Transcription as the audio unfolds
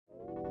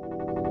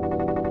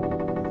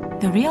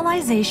The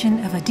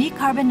realization of a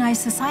decarbonized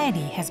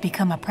society has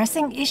become a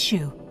pressing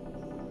issue.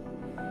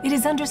 It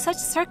is under such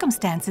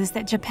circumstances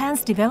that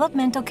Japan's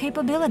developmental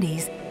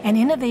capabilities and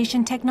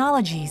innovation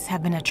technologies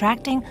have been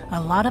attracting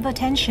a lot of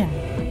attention.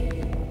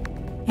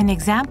 An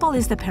example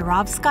is the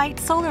perovskite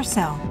solar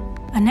cell,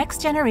 a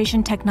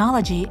next-generation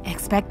technology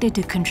expected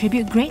to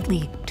contribute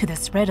greatly to the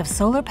spread of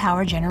solar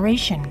power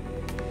generation.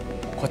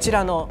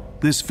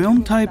 This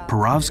film-type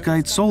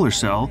perovskite solar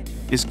cell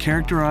is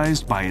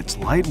characterized by its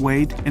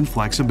lightweight and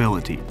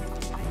flexibility,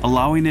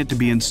 allowing it to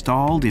be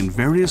installed in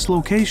various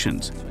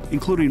locations,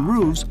 including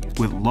roofs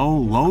with low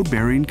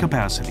load-bearing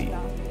capacity.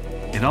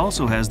 It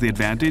also has the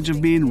advantage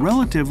of being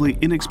relatively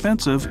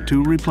inexpensive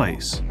to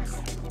replace.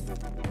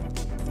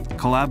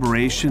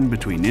 Collaboration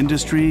between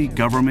industry,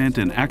 government,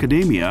 and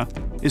academia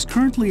is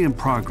currently in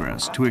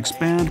progress to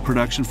expand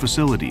production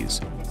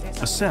facilities,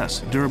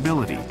 assess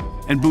durability,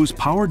 and boost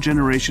power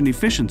generation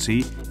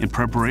efficiency in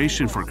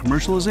preparation for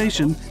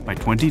commercialization by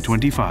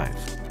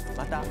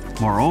 2025.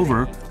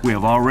 Moreover, we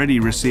have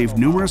already received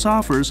numerous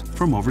offers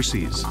from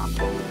overseas.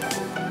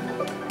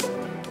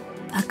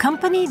 A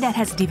company that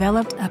has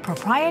developed a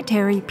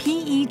proprietary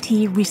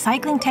PET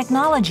recycling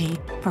technology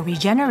for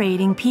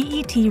regenerating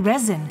PET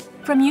resin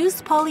from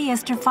used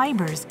polyester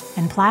fibers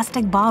and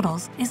plastic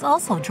bottles is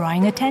also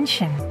drawing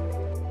attention.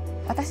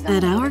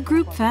 At our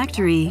group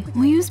factory,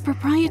 we use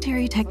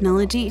proprietary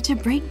technology to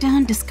break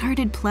down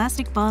discarded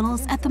plastic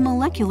bottles at the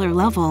molecular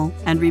level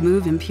and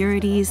remove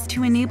impurities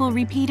to enable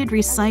repeated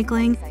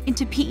recycling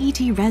into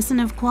PET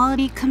resin of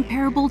quality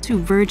comparable to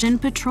virgin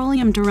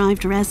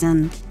petroleum-derived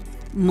resin.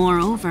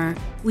 Moreover,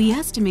 we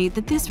estimate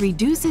that this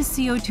reduces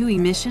CO2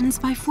 emissions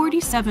by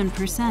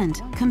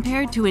 47%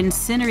 compared to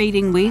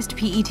incinerating waste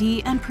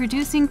PET and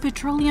producing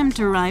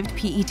petroleum-derived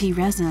PET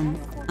resin.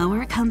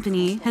 Our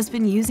company has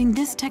been using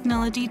this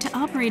technology to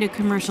operate a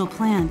commercial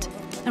plant,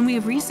 and we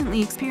have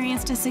recently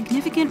experienced a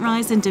significant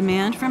rise in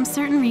demand from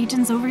certain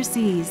regions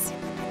overseas.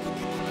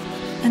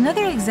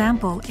 Another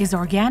example is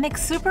organic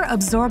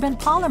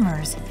superabsorbent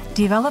polymers,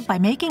 developed by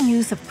making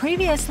use of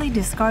previously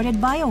discarded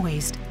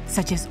biowaste,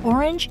 such as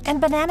orange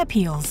and banana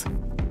peels.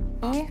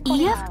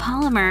 EF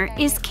polymer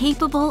is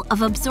capable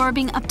of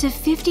absorbing up to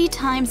 50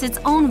 times its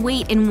own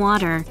weight in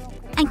water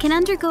and can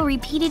undergo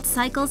repeated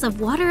cycles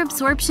of water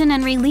absorption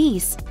and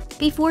release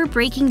before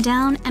breaking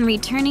down and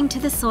returning to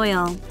the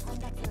soil.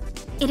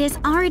 It has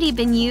already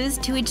been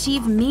used to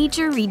achieve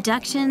major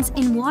reductions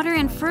in water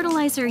and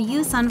fertilizer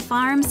use on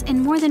farms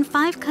in more than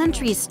 5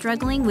 countries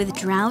struggling with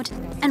drought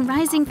and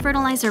rising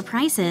fertilizer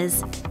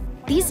prices.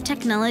 These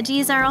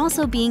technologies are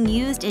also being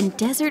used in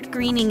desert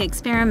greening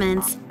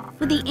experiments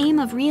with the aim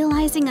of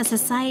realizing a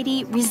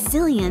society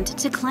resilient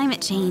to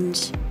climate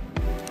change.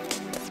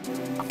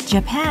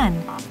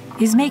 Japan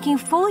is making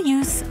full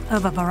use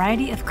of a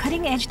variety of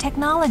cutting-edge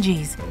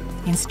technologies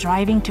in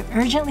striving to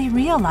urgently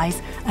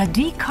realize a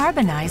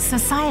decarbonized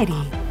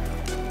society.